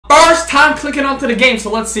first time clicking onto the game,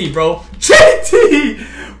 so let's see, bro.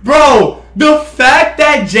 JT! Bro, the fact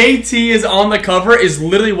that JT is on the cover is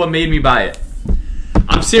literally what made me buy it.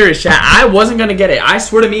 I'm serious, chat. I wasn't going to get it. I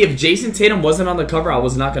swear to me, if Jason Tatum wasn't on the cover, I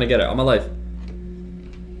was not going to get it on my life.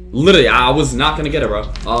 Literally, I was not going to get it,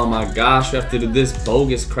 bro. Oh my gosh, we have to do this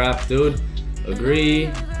bogus crap, dude. Agree.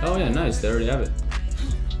 Oh yeah, nice. They already have it.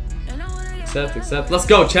 Accept. Let's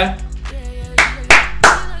go, chat.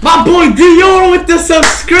 My boy Dior with the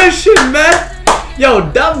subscription, man.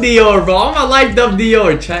 Yo, dub Dior, bro. All my life, dub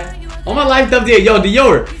Dior, chat. All my life, dub Dior. Yo,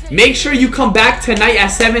 Dior, make sure you come back tonight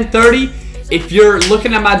at 7:30. If you're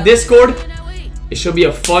looking at my Discord, it should be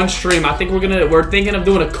a fun stream. I think we're thinking of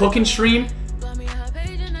doing a cooking stream.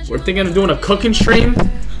 We're thinking of doing a cooking stream,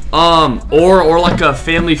 or like a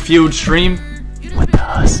Family Feud stream with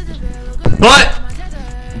us.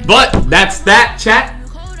 But that's that, chat.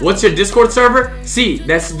 What's your Discord server? See,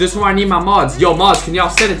 this is where I need my mods. Yo, mods, can y'all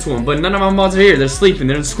send it to them? But none of my mods are here. They're sleeping.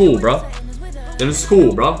 They're in school, bro. They're in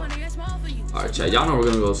school, bro. Alright, chat. Y'all know we're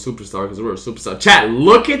gonna go superstar because we're a superstar. Chat,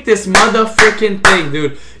 look at this motherfucking thing,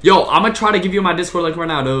 dude. Yo, I'm gonna try to give you my Discord like right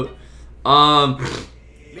now, dude.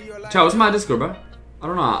 Chat, what's my Discord, bro? I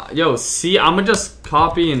don't know. Yo, see, I'm gonna just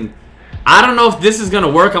copy and I don't know if this is gonna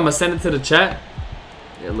work. I'm gonna send it to the chat.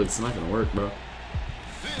 Yeah, look, it's not gonna work, bro.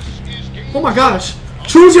 Oh my gosh.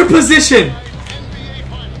 Choose your position.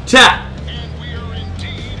 Chat.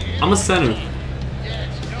 I'm a center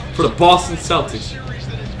for the Boston Celtics.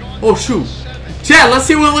 Oh shoot. Chat, let's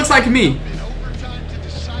see what it looks like to me.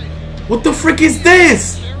 What the frick is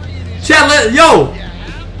this? Chat, yo.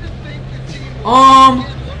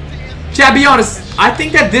 Chat, be honest. I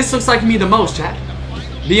think that this looks like me the most, chat.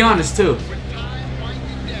 Be honest too.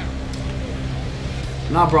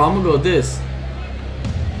 Nah, bro, I'm gonna go with this.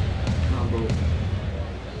 Nah, bro.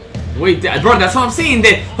 Wait, bro, that's what I'm saying.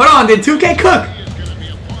 Hold on, did 2K cook?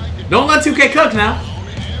 Don't let 2K cook now.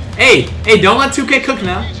 Hey, don't let 2K cook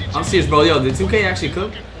now. I'm serious, bro. Yo, did 2K actually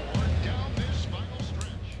cook?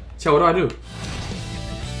 Chat, what do I do?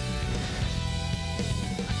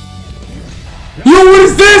 Yo, what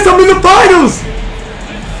is this? I'm in the finals!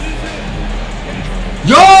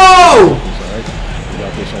 Yo!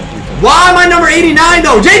 Why am I number 89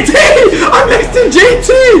 though? JT! I'm next to JT!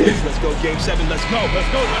 Let's go, game 7. Let's go.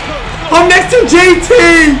 I'm next to JT!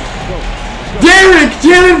 Derek,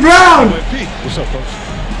 Jalen Brown! What's up, folks?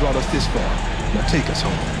 You brought us this far. Now take us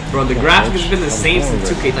home. Bro, the graphic has been the same since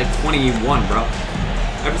 2K like 21, bro.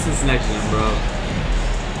 Ever since next gen, bro.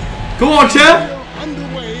 Come on, Chip!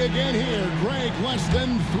 Underway again here, Greg. Less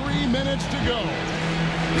than 3 minutes to go.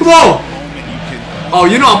 Come on! Oh,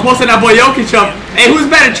 you know I'm posting that boy Jokic up. Hey, who's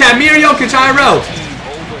better, Chad? Me or Jokic? IRL.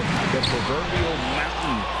 The proverbial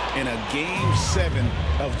mountain in a game 7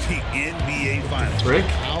 of the NBA Finals. Frick.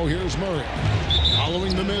 Now here's Murray.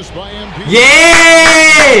 Following the miss by MP.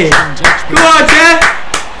 Yeah! Come on, Chad.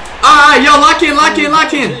 Alright, yo, lock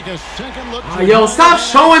in. Yo, stop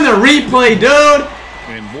showing the replay, dude.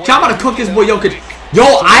 Chad, I'm about to cook this boy Jokic. Yo,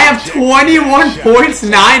 I have 21 points,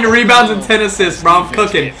 9 rebounds, and 10 assists, bro. I'm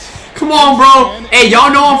cooking. Come on, bro. Hey,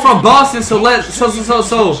 y'all know I'm from Boston, so let's see.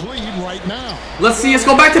 Let's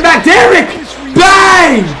go back to back. Derek,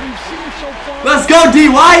 bang! Let's go,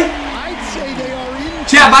 DY.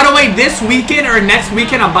 Chat. By the way, this weekend or next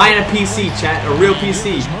weekend, I'm buying a PC, chat, a real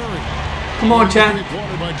PC. Come on, chat.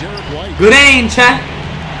 Good aim, chat.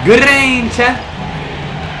 Good aim, chat.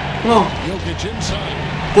 Come on.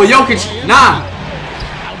 Boy, Jokic, nah.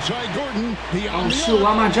 Oh shoot,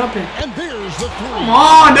 why am I jumping? Come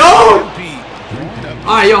on, dude!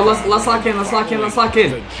 Alright, yo, let's lock in.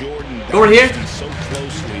 Go right here.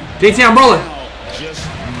 JT, I'm rolling.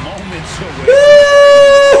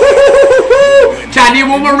 Chat, I need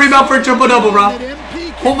one more rebound for a triple-double, bro.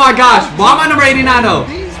 Oh my gosh, why am I number 89 though?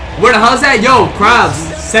 Where the hell's that? Yo, crowds,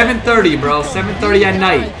 7:30, bro. 7:30 at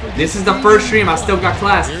night. This is the first stream. I still got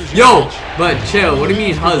class. Yo, but chill. What do you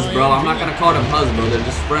mean huzz, bro? I'm not gonna call them huzz, bro. They're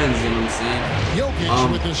just friends, you know what I'm saying?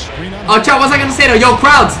 Oh, chat, what was I gonna say though? Yo,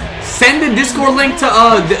 crowds, send the Discord link to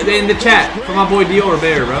in the chat for my boy Dior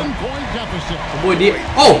Bear, bro. My boy Dior.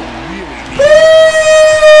 Oh!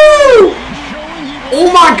 Woo!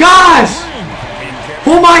 Oh my gosh!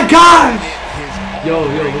 Oh my gosh! Yo,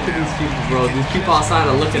 look at these people, bro. These people outside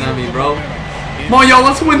are looking at me, bro. Come on, yo,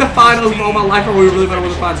 let's win the finals, bro. My life, are we really gonna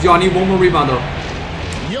win the finals? Yo, I need one more rebound, though.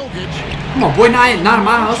 Come on, boy, not in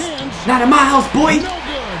my house. Not in my house, boy.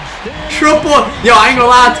 Triple. Yo, I ain't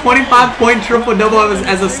gonna lie, 25-point triple-double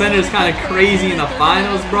as a center is kind of crazy in the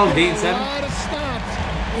finals, bro. Game 7.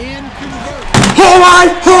 Oh my.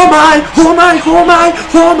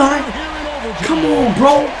 Come on,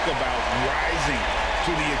 bro.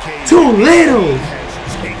 Too little.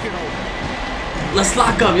 Let's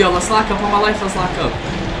lock up, yo. Let's lock up on my life. Let's lock up.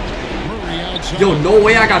 Murray outside. Yo, no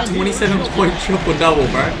way I got 27-point triple-double,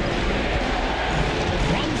 bro.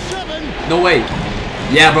 From 7. No way.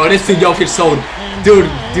 Yeah, bro, this dude Jokic sold. Dude,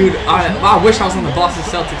 I wish I was on the Boston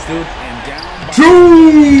Celtics, dude.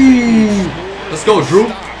 Drew! Let's go, Drew.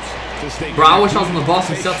 Bro, I wish I was on the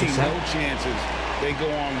Boston Celtics, chat. They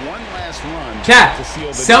go on one last run. Chat,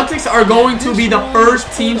 Celtics are going to be the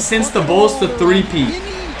first team since the Bulls to three-peat.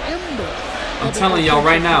 I'm telling y'all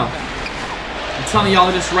right now. I'm telling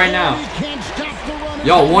y'all this right now.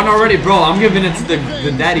 Yo, one already, bro. I'm giving it to the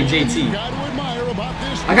daddy JT.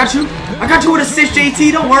 I got you. I got you with assist,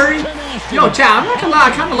 JT. Don't worry. Yo, chat, I'm not gonna lie.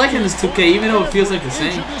 I kind of liking this 2K, even though it feels like the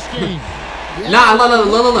same. Nah,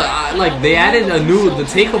 look. Like, they added a new, the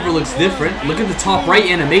takeover looks different. Look at the top right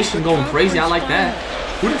animation going crazy. I like that.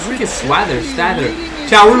 Who the freak is Stather?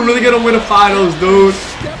 Chat, we're really gonna win the finals, dude.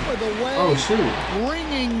 Oh, shoot.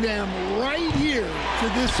 Bringing them right here to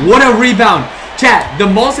this. What a rebound. Chat, the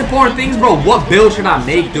most important things, bro, what build should I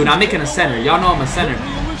make, dude? I'm making a center. Y'all know I'm a center.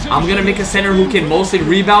 I'm gonna make a center who can mostly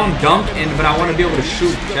rebound, dunk, but I want to be able to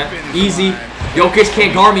shoot, chat. Easy. Jokic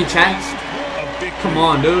can't guard me, chat. Come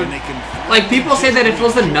on, dude. Like, people say that if it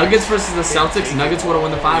was the Nuggets versus the Celtics, Nuggets would have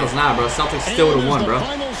won the finals. Nah, bro. Celtics still would have won, bro.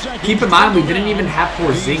 Keep in mind, we didn't even have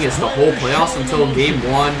Porzingis the whole playoffs until game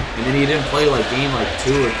 1, and then he didn't play like game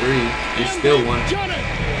 2 or 3. We still won.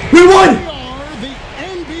 We won!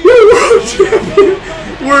 We're world champions!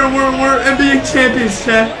 We're NBA champions,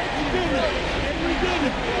 chat.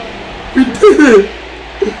 We did it!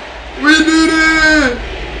 We did it!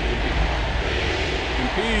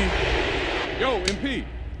 MP. Yo, MP.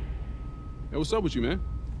 Hey, what's up with you, man?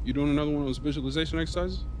 You doing another one of those visualization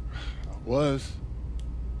exercises? Was.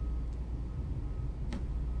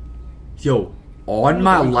 Yo, on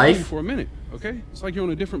my life. For a minute, okay? It's like you're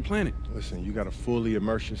on a different planet. Listen, you got to fully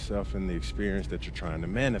immerse yourself in the experience that you're trying to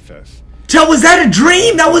manifest. Chat, was that a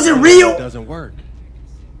dream? That wasn't It real? doesn't work.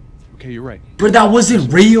 Okay, you're right. Bro, that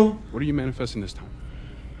wasn't real? What are you manifesting this time?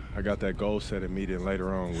 I got that goal setting meeting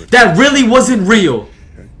later on with. That really wasn't real.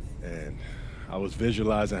 And I was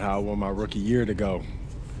visualizing how I want my rookie year to go.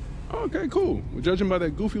 Okay, cool. Well, judging by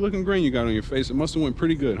that goofy looking grin you got on your face, it must have went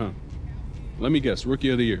pretty good, huh? Let me guess, rookie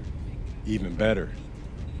of the year. Even better.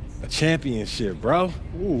 A championship, bro.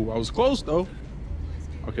 Ooh, I was close though.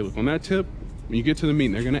 Okay, look, on that tip, when you get to the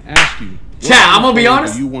meeting, they're gonna ask you, Chat, I'm gonna be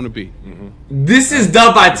honest. You want to be? This is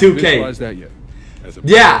done by 2K. Visualize that yet? As a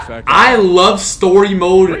Yeah, fact, I love story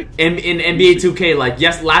mode in NBA 2K. Like,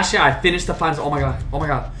 yes, last year I finished the finals. Oh my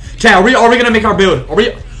god. Chat, are we gonna make our build?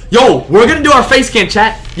 Yo, we're gonna do our face scan,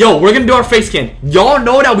 chat. Yo, we're gonna do our face scan. Y'all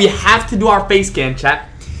know that we have to do our face scan, chat.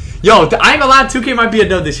 Yo, I ain't gonna lie, 2K might be a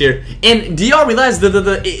dub this year. And do y'all realize the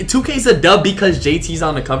 2K's a dub because JT's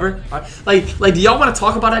on the cover? Like, do y'all want to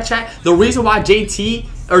talk about that, chat? The reason why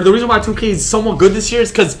 2K is somewhat good this year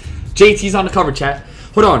is because JT's on the cover, chat.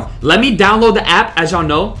 Hold on, let me download the app. As y'all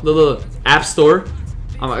know, the app store.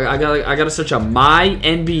 I gotta search up my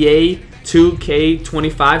NBA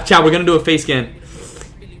 2K25. Chat, we're gonna do a face scan.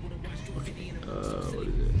 What is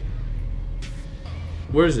it?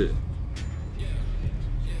 Where is it?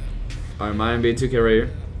 Alright, my NBA 2K right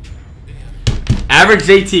here. Average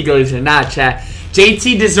JT Glazer. Nah, chat.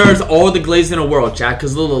 JT deserves all the glaze in the world, chat.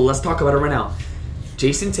 Because, let's talk about it right now.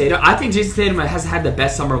 Jason Tatum. I think Jason Tatum has had the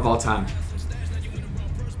best summer of all time.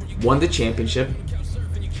 Won the championship.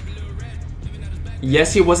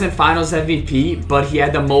 Yes, he wasn't Finals MVP, but he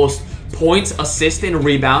had the most points, assists, and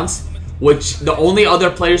rebounds. Which the only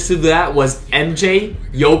other players to do that was MJ,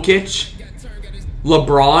 Jokic,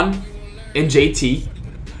 LeBron, and JT.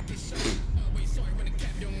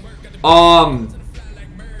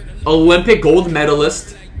 Olympic gold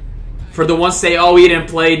medalist. For the ones say, oh, he didn't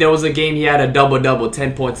play, there was a game he had a double-double,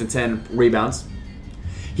 10 points and 10 rebounds.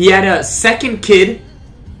 He had a second kid.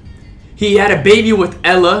 He had a baby with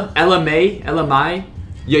Ella Mai.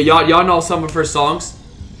 Y'all know some of her songs.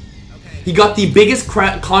 He got the biggest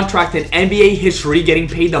contract in NBA history, getting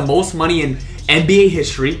paid the most money in NBA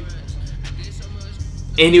history.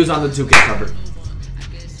 And he was on the 2K cover.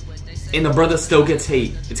 And the brother still gets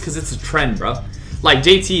hate. It's because it's a trend, bro. Like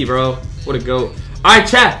JT, bro. What a goat. Alright,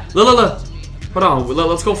 chat. Look. Hold on.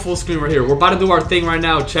 Let's go full screen right here. We're about to do our thing right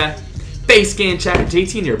now, chat. Face scan, chat.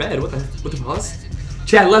 JT in your bed. What the pause?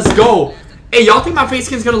 Chat, let's go. Hey, y'all think my face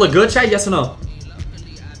scan's gonna look good, chat? Yes or no?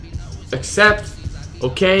 Accept.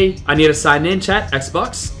 Okay. I need to sign in, chat.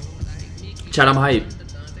 Xbox. Chat, I'm hype.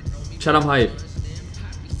 Chat, I'm hype.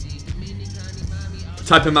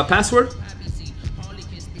 Type in my password.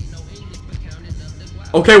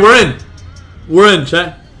 Okay, we're in. We're in,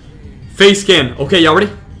 chat. Face scan. Okay, y'all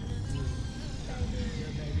ready?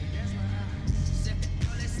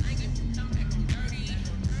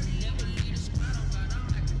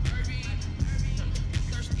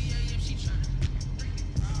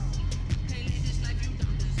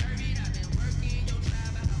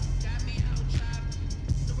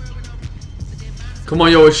 Come on,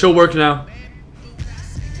 yo, it should work now.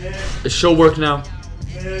 It should work now.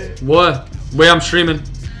 What? Wait, I'm streaming.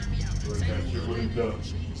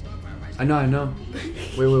 I know.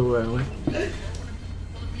 Wait.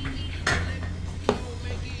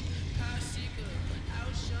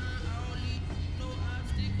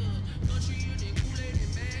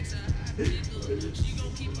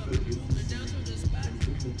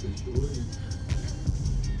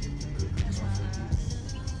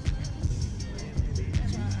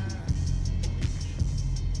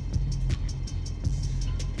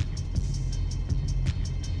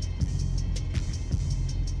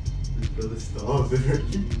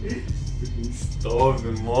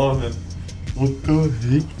 Starving, Marvin. What the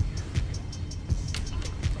heck?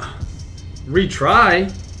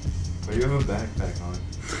 Retry? Why do you have a backpack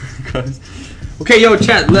on? Okay, yo,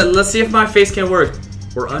 chat. Let's see if my face can work.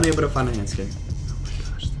 We're unable to find a hand skin. Oh my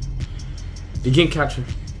gosh. Begin capture.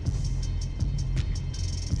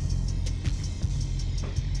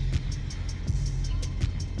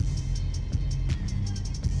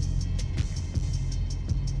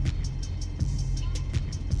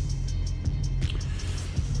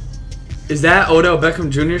 Is that Odell Beckham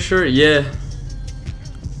Jr. shirt? Yeah.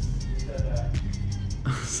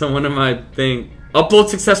 Someone in my thing. Upload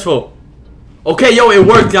successful. Okay, yo, it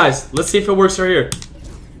worked, guys. Let's see if it works right here.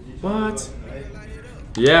 What?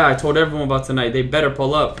 Yeah, I told everyone about tonight. They better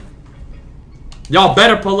pull up. Y'all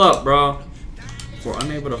better pull up, bro. We're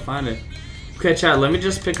unable to find it. Okay, chat, let me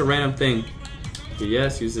just pick a random thing. Okay,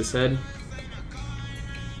 yes, use this head.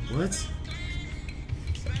 What?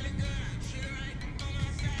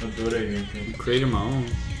 I'm creating my own.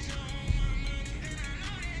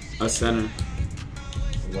 A center.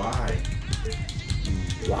 Why?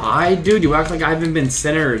 Why, dude? You act like I haven't been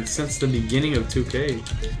centered since the beginning of 2K.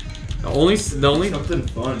 The only something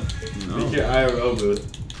fun. No. Make your IRL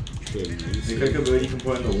build. Okay, Make like a build you can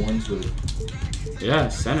put in the ones with. yeah,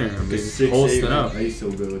 center. I'm Like posting up.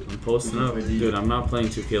 ISO build. I'm posting up, dude. I'm not playing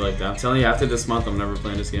 2K like that. I'm telling you, after this month, I'm never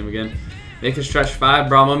playing this game again. Make a stretch 5,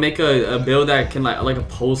 bro. I'm gonna make a build that can like a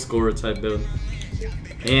post scorer type build.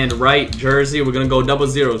 And right jersey, we're gonna go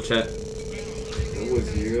 0-0, chat.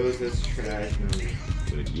 0-0s, that's trash, man.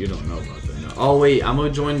 Dude, you don't know about that. No. Oh wait, I'm gonna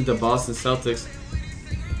join the Boston Celtics.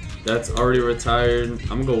 That's already retired.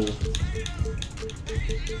 I'm gonna go.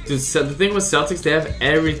 Dude, the thing with Celtics, they have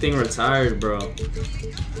everything retired, bro.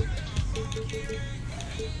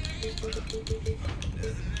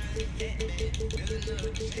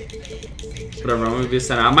 Whatever, I'm gonna be a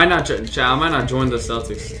center. I might not join the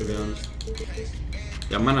Celtics, to be honest.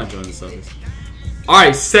 Yeah, I might not join the Celtics.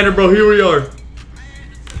 Alright, center, bro, here we are.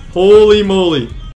 Holy moly.